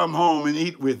you to come home and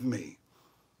eat with me.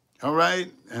 All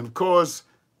right? And of course,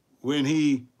 when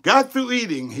he got through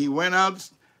eating, he went out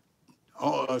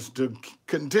to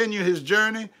continue his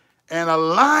journey, and a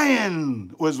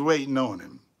lion was waiting on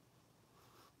him.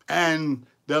 And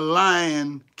the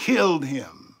lion killed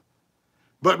him.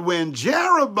 But when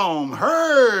Jeroboam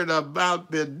heard about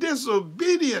the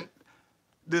disobedient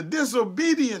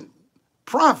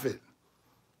prophet,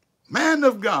 man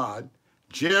of God,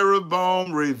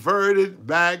 Jeroboam reverted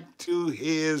back to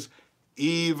his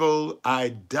evil,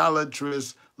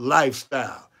 idolatrous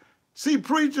lifestyle. See,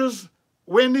 preachers,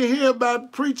 when they hear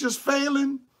about preachers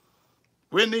failing,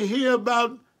 when they hear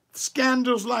about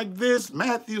scandals like this,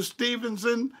 Matthew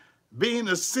Stevenson being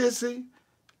a sissy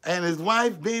and his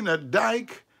wife being a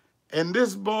dyke, and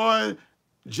this boy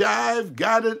Jive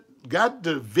got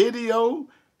the video,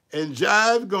 and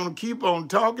Jive gonna keep on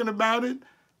talking about it.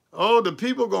 Oh, the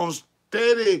people gonna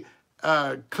steady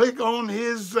click on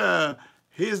his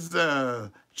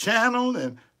channel,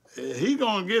 and he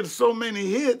gonna get so many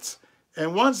hits.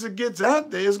 And once it gets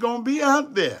out there, it's gonna be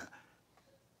out there,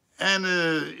 and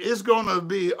it's gonna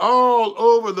be all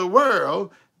over the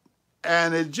world.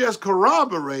 And it just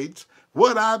corroborates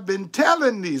what I've been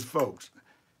telling these folks.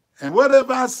 And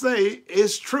whatever I say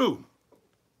is true.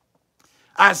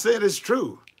 I said it's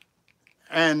true.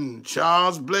 And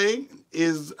Charles Blake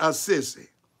is a sissy.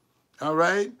 All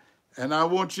right? And I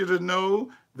want you to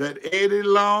know that Eddie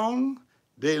Long,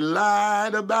 they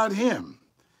lied about him.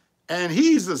 And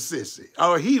he's a sissy,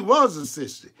 or he was a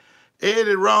sissy.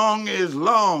 Eddie Long is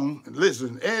long.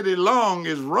 Listen, Eddie Long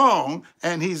is wrong,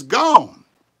 and he's gone.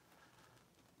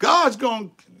 God's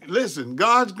going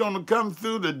to come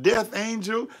through the death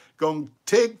angel, going to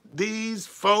take these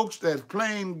folks that's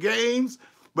playing games,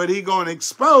 but he's going to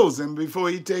expose them before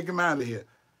he take them out of here.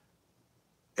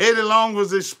 Eddie Long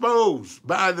was exposed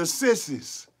by the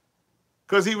sissies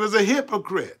because he was a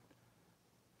hypocrite,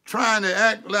 trying to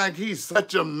act like he's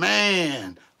such a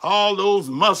man, all those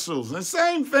muscles. And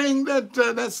same thing,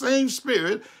 that same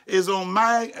spirit is on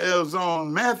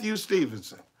Matthew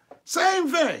Stevenson. Same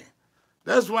thing.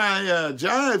 That's why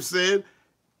Jive said,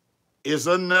 it's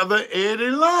another Eddie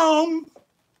Long.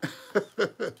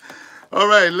 All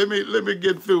right, let me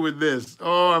get through with this.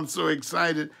 Oh, I'm so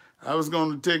excited. I was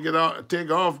going to take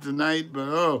off tonight,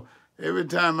 but every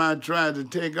time I try to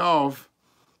take off,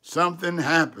 something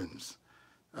happens.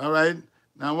 All right,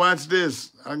 now watch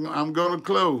this. I'm going to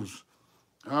close.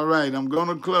 All right, I'm going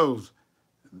to close.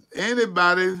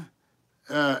 Anybody,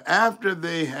 after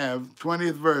they have,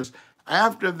 20th verse,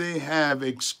 after they have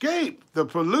escaped the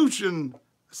pollution,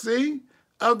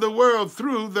 of the world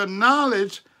through the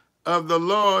knowledge of the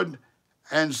Lord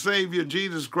and Savior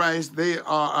Jesus Christ, they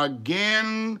are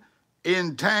again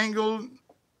entangled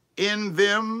in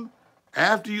them.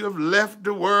 After you have left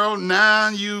the world, now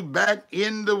you back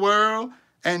in the world,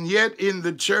 and yet in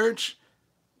the church,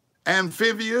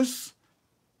 amphibious,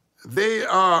 they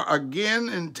are again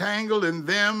entangled in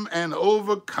them and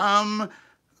overcome.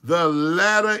 The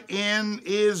latter end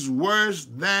is worse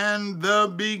than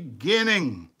the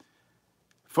beginning.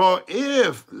 For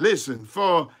it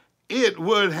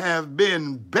would have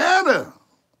been better.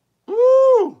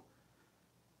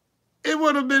 It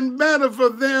would have been better for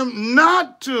them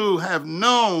not to have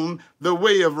known the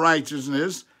way of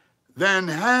righteousness than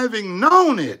having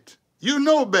known it. You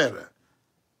know better.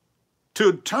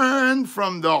 To turn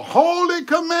from the holy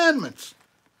commandments,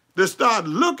 to start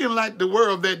looking like the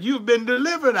world that you've been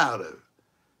delivered out of.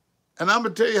 And I'm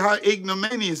going to tell you how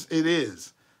ignominious it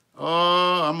is.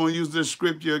 Oh, I'm going to use this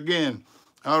scripture again.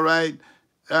 All right.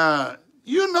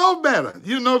 You know better.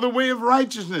 You know the way of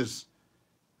righteousness.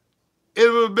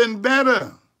 It would have been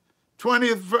better.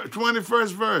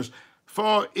 21st verse.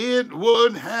 For it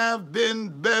would have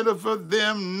been better for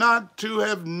them not to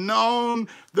have known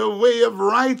the way of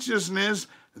righteousness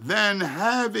than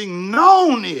having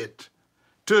known it,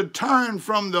 to turn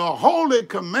from the holy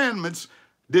commandments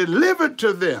delivered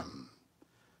to them.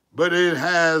 But it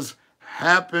has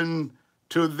happened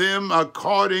to them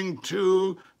according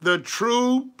to the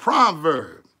true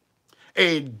proverb.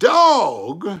 A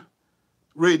dog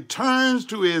returns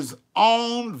to his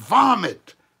own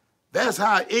vomit. That's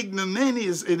how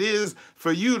ignominious it is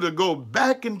for you to go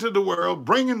back into the world,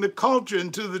 bringing the culture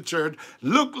into the church,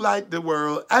 look like the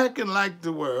world, acting like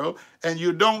the world, and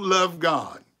you don't love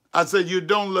God. I said, you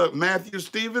don't love Matthew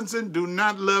Stevenson, do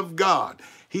not love God.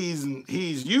 He's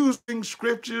using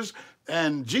scriptures,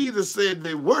 and Jesus said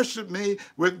they worship me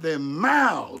with their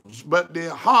mouths, but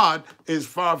their heart is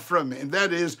far from me. And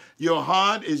that is, your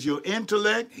heart is your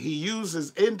intellect. He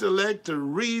uses intellect to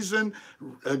reason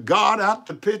God out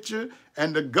the picture,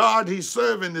 and the God he's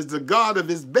serving is the God of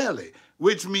his belly,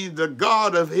 which means the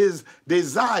God of his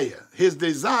desire. His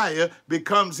desire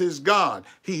becomes his God.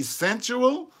 He's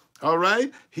sensual. All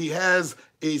right? He has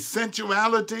a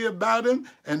sensuality about him,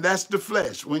 and that's the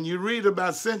flesh. When you read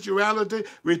about sensuality,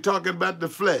 we're talking about the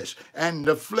flesh. And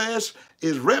the flesh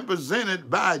is represented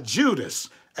by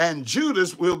Judas. And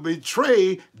Judas will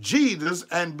betray Jesus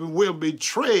and will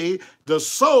betray the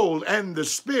soul and the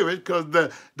spirit, because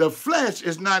the flesh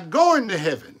is not going to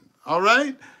heaven. All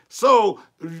right? So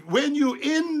when you're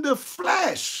in the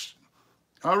flesh,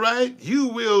 all right, you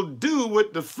will do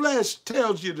what the flesh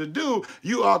tells you to do.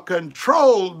 You are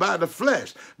controlled by the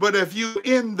flesh. But if you're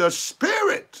in the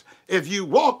spirit, if you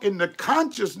walk in the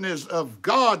consciousness of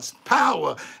God's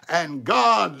power and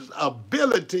God's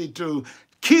ability to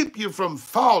keep you from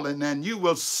falling, and you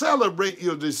will celebrate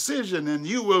your decision, and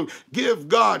you will give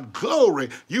God glory.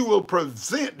 You will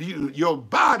present your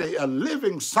body a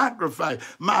living sacrifice.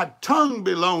 My tongue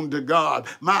belongs to God.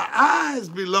 My eyes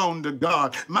belong to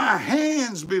God. My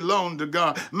hands belong to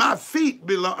God. My feet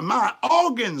belong, my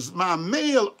organs, my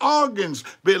male organs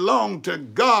belong to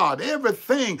God.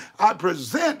 Everything I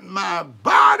present my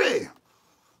body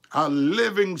a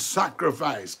living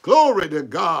sacrifice. Glory to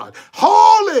God.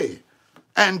 Holy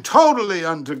and totally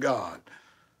unto God.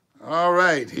 All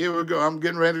right, here we go. I'm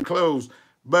getting ready to close.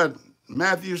 But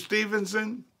Matthew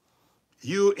Stevenson,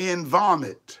 you in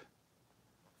vomit.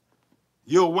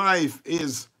 Your wife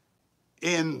is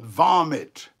in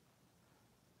vomit.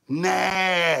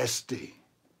 Nasty.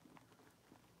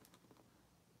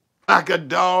 Like a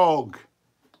dog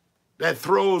that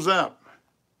throws up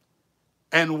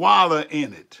and wallow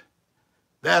in it.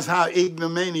 That's how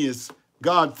ignominious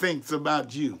God thinks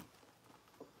about you.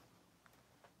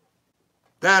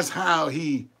 That's how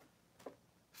he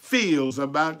feels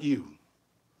about you.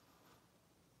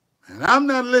 And I'm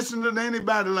not listening to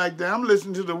anybody like that. I'm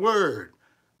listening to the word.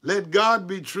 Let God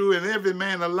be true and every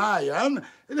man a liar.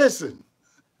 Listen,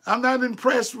 I'm not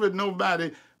impressed with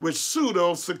nobody with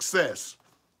pseudo success.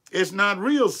 It's not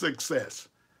real success.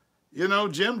 You know,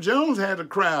 Jim Jones had a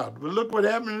crowd, but look what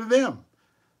happened to them.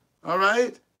 All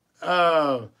right?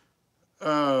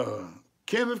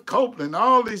 Kenneth Copeland,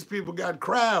 all these people got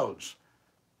crowds.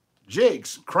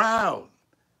 Jake's crowd,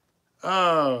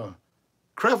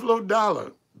 Creflo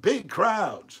Dollar, big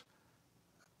crowds.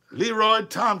 Leroy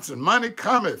Thompson, Money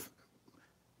Cometh,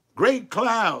 great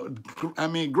crowds.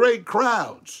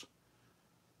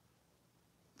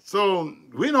 So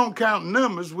we don't count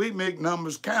numbers, we make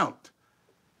numbers count.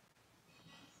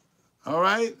 All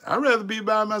right? I'd rather be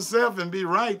by myself and be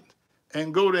right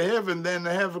and go to heaven than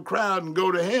to have a crowd and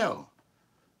go to hell.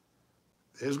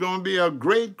 There's going to be a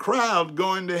great crowd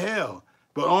going to hell,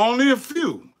 but only a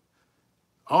few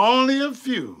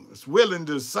is willing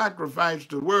to sacrifice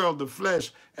the world, the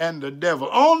flesh, and the devil.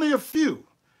 Only a few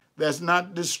that's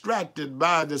not distracted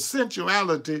by the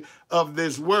sensuality of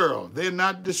this world. They're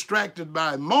not distracted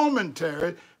by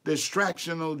momentary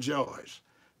distractional joys.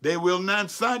 They will not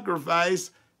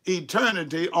sacrifice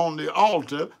eternity on the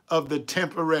altar of the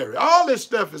temporary. All this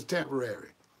stuff is temporary.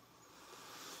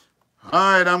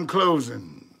 All right, I'm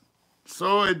closing.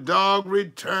 So a dog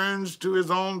returns to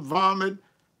his own vomit,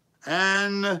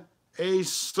 and a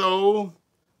soul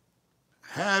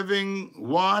having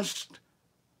washed,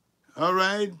 all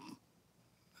right,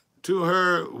 to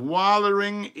her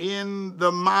wallowing in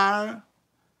the mire,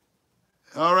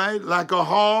 all right, like a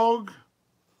hog,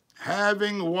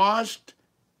 having washed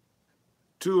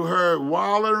to her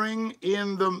wallowing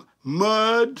in the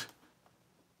mud.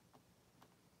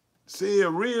 See, a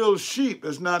real sheep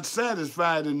is not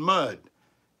satisfied in mud.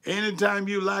 Anytime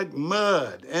you like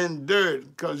mud and dirt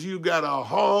because you got a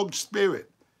hog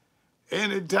spirit,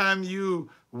 anytime you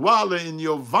wallow in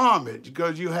your vomit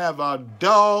because you have a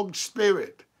dog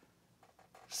spirit.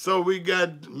 So we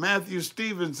got Matthew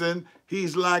Stevenson,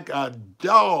 he's like a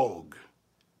dog.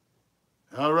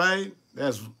 All right?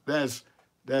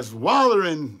 That's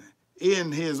wallowing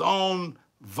in his own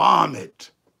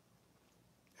vomit.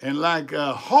 And like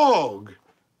a hog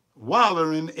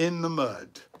wallowing in the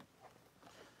mud.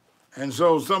 And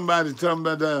so somebody's talking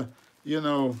about,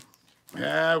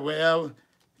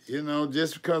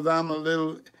 just because I'm a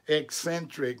little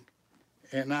eccentric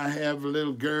and I have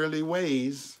little girly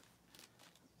ways,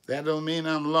 that don't mean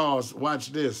I'm lost.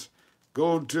 Watch this.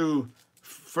 Go to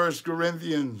 1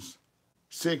 Corinthians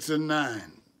 6 and 9.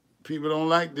 People don't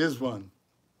like this one.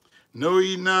 Know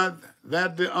ye not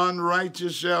that the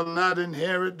unrighteous shall not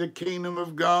inherit the kingdom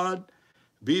of God?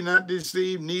 Be not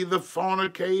deceived, neither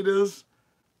fornicators,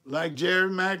 like Jerry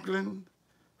Macklin,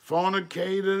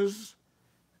 fornicators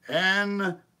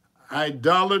and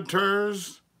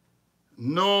idolaters,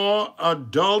 nor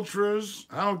adulterers.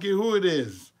 I don't care who it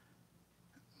is.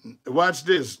 Watch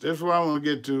this. This is what I want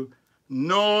to get to.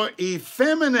 Nor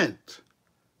effeminate.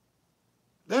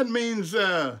 That means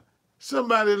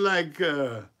somebody like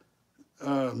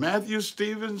Matthew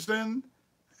Stevenson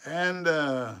and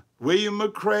William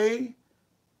McRae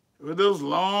with those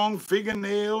long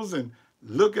fingernails and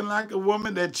looking like a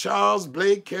woman that Charles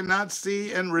Blake cannot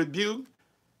see and rebuke,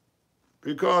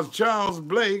 because Charles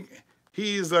Blake,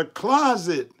 he's a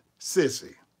closet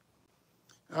sissy.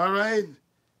 All right?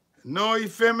 No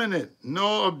effeminate,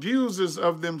 no abusers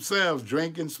of themselves,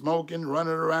 drinking, smoking,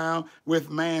 running around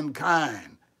with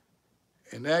mankind.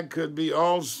 And that could be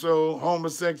also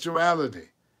homosexuality.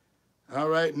 All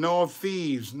right? No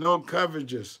thieves, no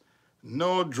covetous,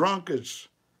 no drunkards,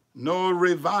 no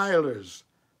revilers,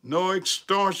 no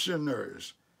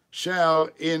extortioners shall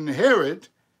inherit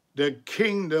the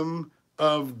kingdom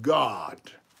of God.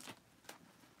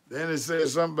 Then it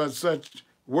says something about such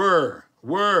were,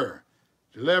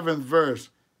 11th verse,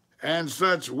 and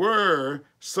such were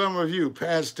some of you,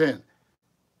 past tense.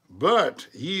 But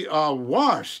ye are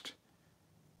washed,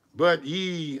 but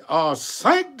ye are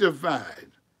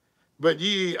sanctified, but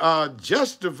ye are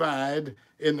justified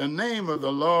in the name of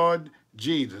the Lord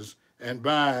Jesus and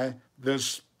by the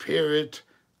Spirit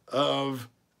of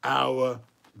our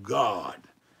God.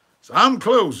 So I'm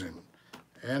closing.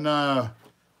 And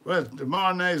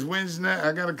tomorrow night is Wednesday night.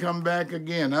 I got to come back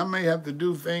again. I may have to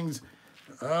do things.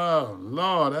 Oh,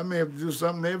 Lord, I may have to do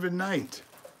something every night.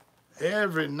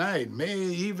 Every night. May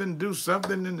even do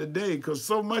something in the day because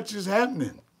so much is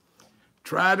happening.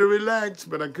 Try to relax,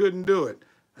 but I couldn't do it.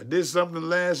 I did something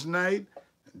last night,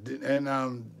 and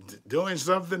I'm doing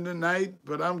something tonight,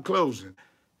 but I'm closing.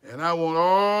 And I want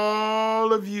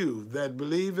all of you that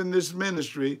believe in this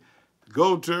ministry,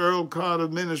 go to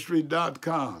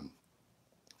earlcarterministry.com,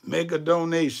 make a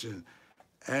donation,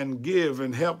 and give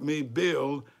and help me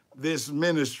build this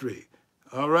ministry.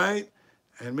 All right?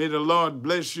 And may the Lord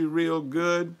bless you real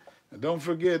good. And don't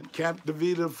forget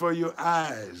Captivita for your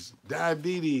eyes,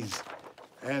 diabetes,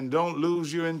 and don't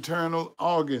lose your internal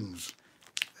organs,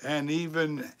 and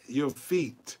even your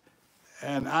feet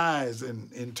and eyes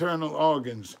and internal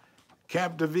organs,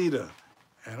 Captivita,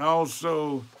 and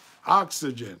also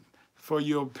oxygen for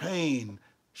your pain,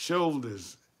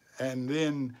 shoulders, and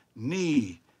then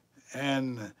knee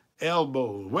and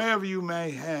elbow, wherever you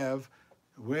may have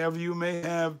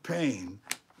pain,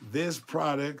 this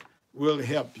product will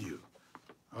help you.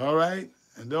 All right?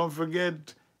 And don't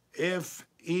forget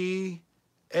FES,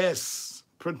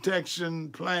 Protection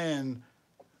Plan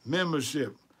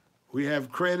membership. We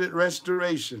have credit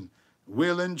restoration,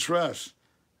 will and trust,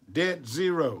 debt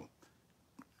zero,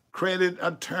 credit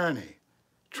attorney,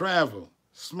 travel,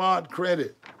 smart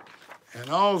credit, and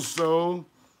also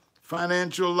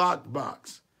financial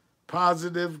lockbox,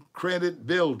 positive credit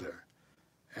builder,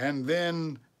 and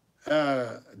then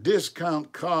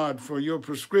discount card for your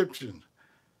prescription.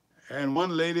 And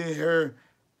one lady, her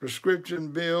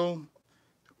prescription bill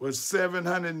was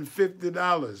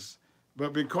 $750.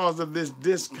 But because of this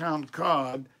discount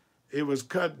card, it was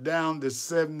cut down to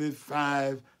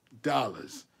 $75.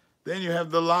 Then you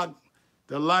have the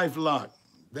life lock.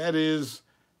 That is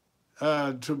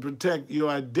to protect your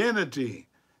identity.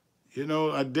 You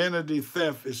know, identity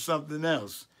theft is something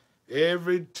else.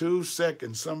 Every 2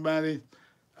 seconds, somebody's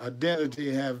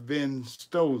identity have been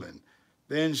stolen.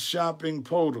 Then shopping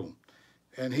portal.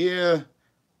 And here,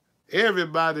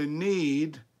 everybody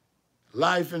need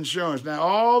life insurance. Now,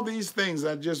 all these things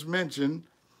I just mentioned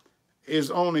is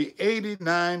only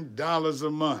 $89 a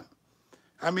month.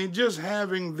 I mean, just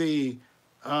having the,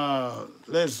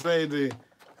 let's say, the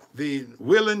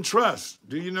will and trust.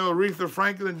 Do you know Aretha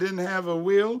Franklin didn't have a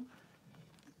will?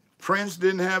 Prince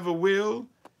didn't have a will.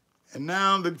 And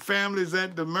now the family's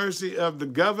at the mercy of the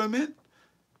government,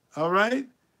 all right?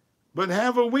 But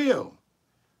have a will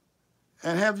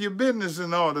and have your business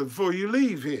in order before you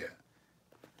leave here.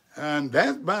 And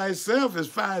that by itself is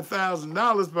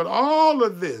 $5,000, but all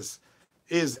of this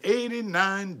is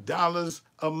 $89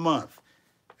 a month.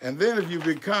 And then if you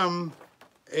become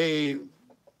a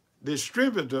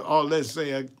distributor, or let's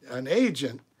say an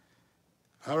agent,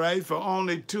 all right, for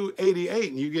only $288,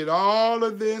 and you get all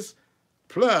of this,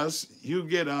 plus you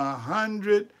get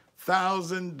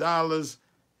 $100,000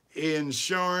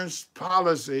 insurance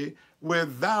policy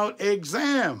without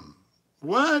exam.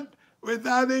 What?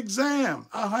 without exam,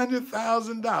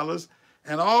 $100,000,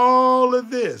 and all of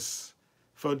this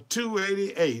for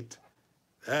 $288.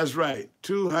 That's right,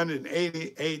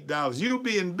 $288. You'll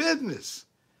be in business.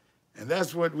 And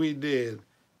that's what we did.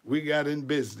 We got in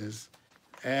business.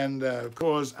 And of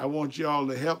course, I want y'all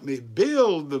to help me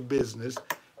build the business.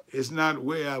 It's not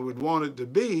where I would want it to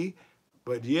be,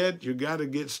 but yet you got to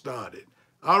get started.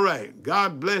 All right,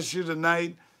 God bless you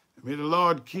tonight. May the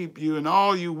Lord keep you, and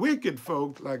all you wicked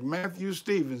folks like Matthew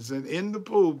Stevenson in the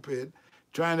pulpit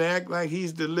trying to act like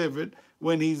he's delivered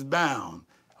when he's bound.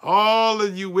 All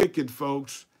of you wicked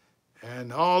folks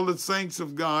and all the saints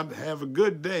of God, have a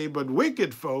good day, but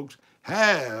wicked folks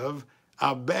have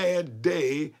a bad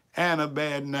day and a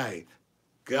bad night.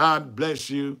 God bless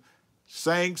you.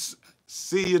 Saints,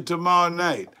 see you tomorrow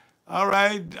night. All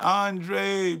right,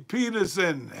 Andre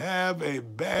Peterson, have a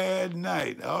bad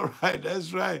night. All right,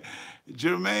 that's right.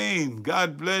 Jermaine,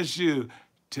 God bless you.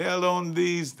 Tell on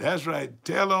these, that's right,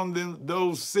 tell on them,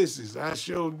 those sissies. I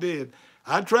sure did.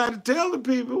 I tried to tell the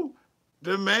people,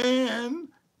 the man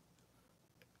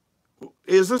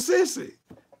is a sissy.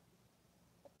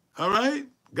 All right?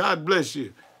 God bless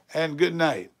you, and good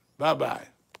night. Bye-bye.